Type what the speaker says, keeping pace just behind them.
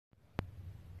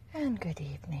and good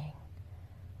evening.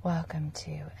 Welcome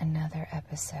to another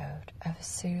episode of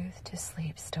Soothe to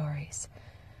Sleep Stories.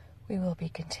 We will be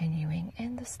continuing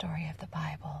in the story of the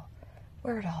Bible,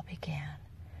 where it all began,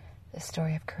 the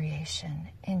story of creation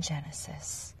in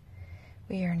Genesis.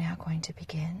 We are now going to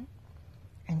begin,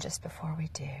 and just before we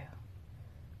do,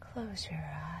 close your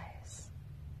eyes.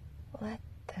 Let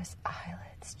those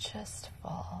eyelids just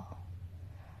fall.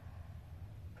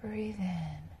 Breathe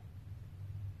in.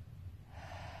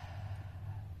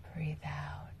 Breathe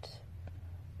out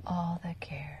all the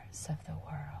cares of the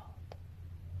world.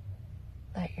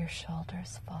 Let your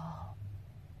shoulders fall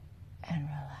and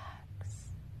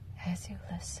relax as you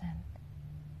listen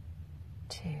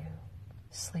to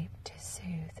Sleep to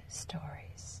Soothe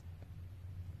Stories.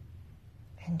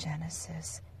 In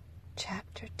Genesis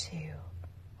chapter 2,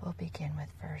 we'll begin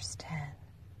with verse 10,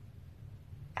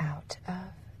 out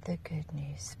of the Good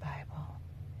News Bible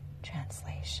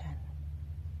translation.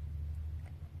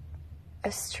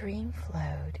 A stream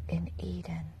flowed in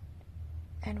Eden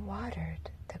and watered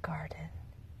the garden.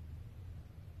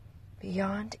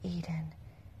 Beyond Eden,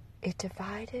 it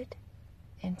divided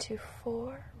into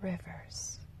 4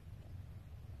 rivers.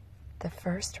 The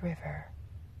first river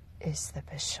is the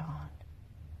Bashan.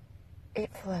 It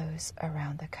flows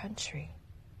around the country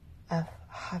of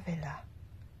Havilah.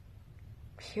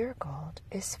 Pure gold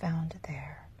is found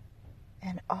there,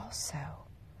 and also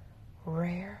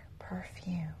rare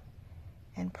perfume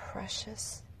and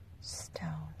precious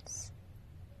stones.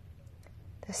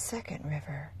 The second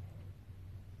river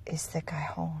is the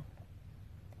Gihon.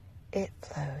 It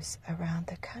flows around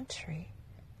the country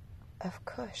of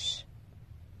Cush.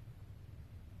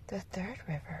 The third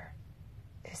river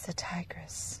is the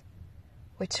Tigris,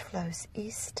 which flows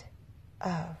east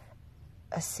of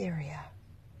Assyria.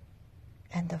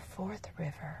 And the fourth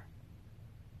river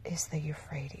is the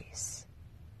Euphrates.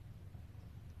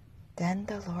 Then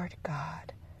the Lord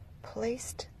God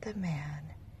placed the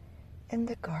man in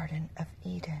the Garden of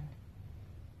Eden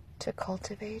to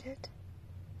cultivate it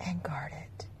and guard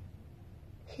it.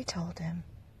 He told him,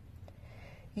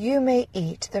 "You may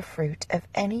eat the fruit of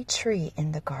any tree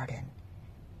in the garden,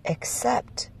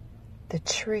 except the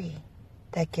tree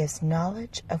that gives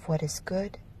knowledge of what is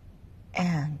good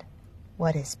and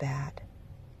what is bad.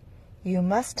 You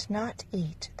must not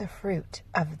eat the fruit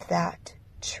of that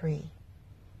tree.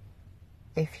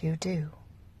 If you do,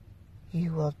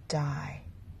 you will die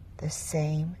the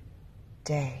same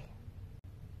day."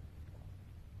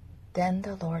 Then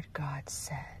the Lord God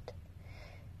said,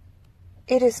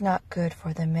 "It is not good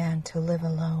for the man to live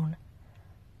alone.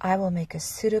 I will make a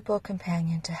suitable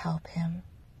companion to help him."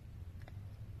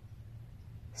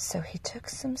 So he took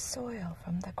some soil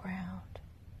from the ground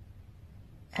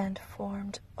and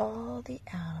formed all the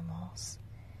animals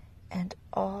and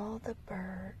all the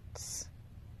birds.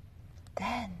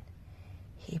 Then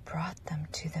he brought them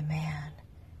to the man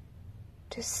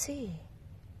to see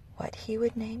what he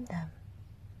would name them.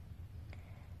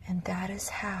 And that is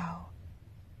how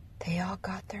they all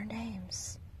got their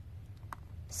names.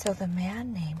 So the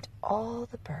man named all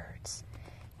the birds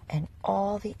and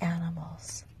all the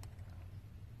animals,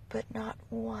 but not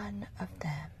one of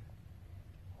them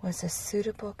was a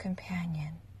suitable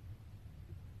companion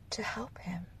to help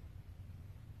him.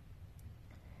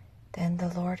 Then the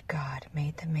Lord God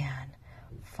made the man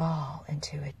fall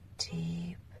into a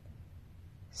deep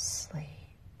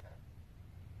sleep.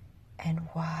 And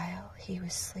while he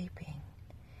was sleeping,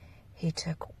 he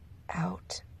took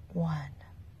out one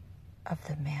of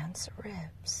the man's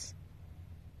ribs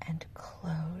and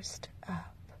closed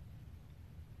up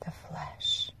the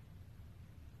flesh.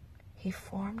 He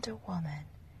formed a woman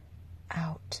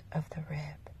out of the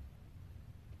rib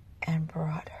and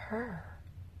brought her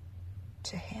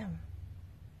to him.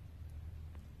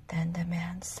 Then the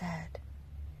man said,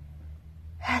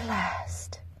 "At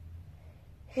last,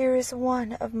 here is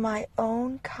one of my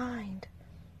own kind,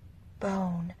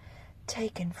 bone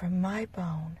taken from my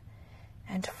bone,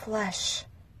 and flesh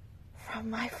from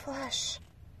my flesh.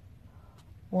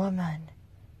 Woman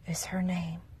is her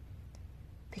name,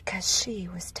 because she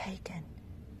was taken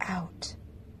out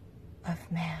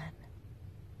of man."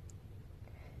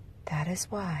 That is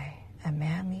why a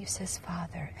man leaves his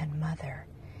father and mother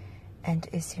and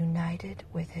is united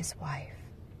with his wife,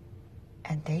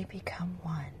 and they become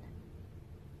one.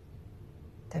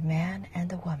 The man and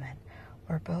the woman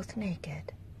were both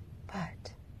naked,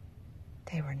 but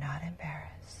they were not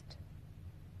embarrassed.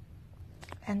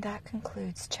 And that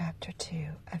concludes chapter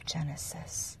 2 of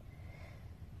Genesis.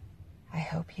 I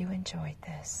hope you enjoyed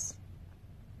this.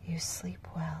 You sleep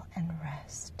well and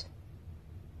rest.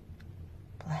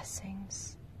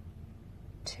 Blessings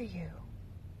to you.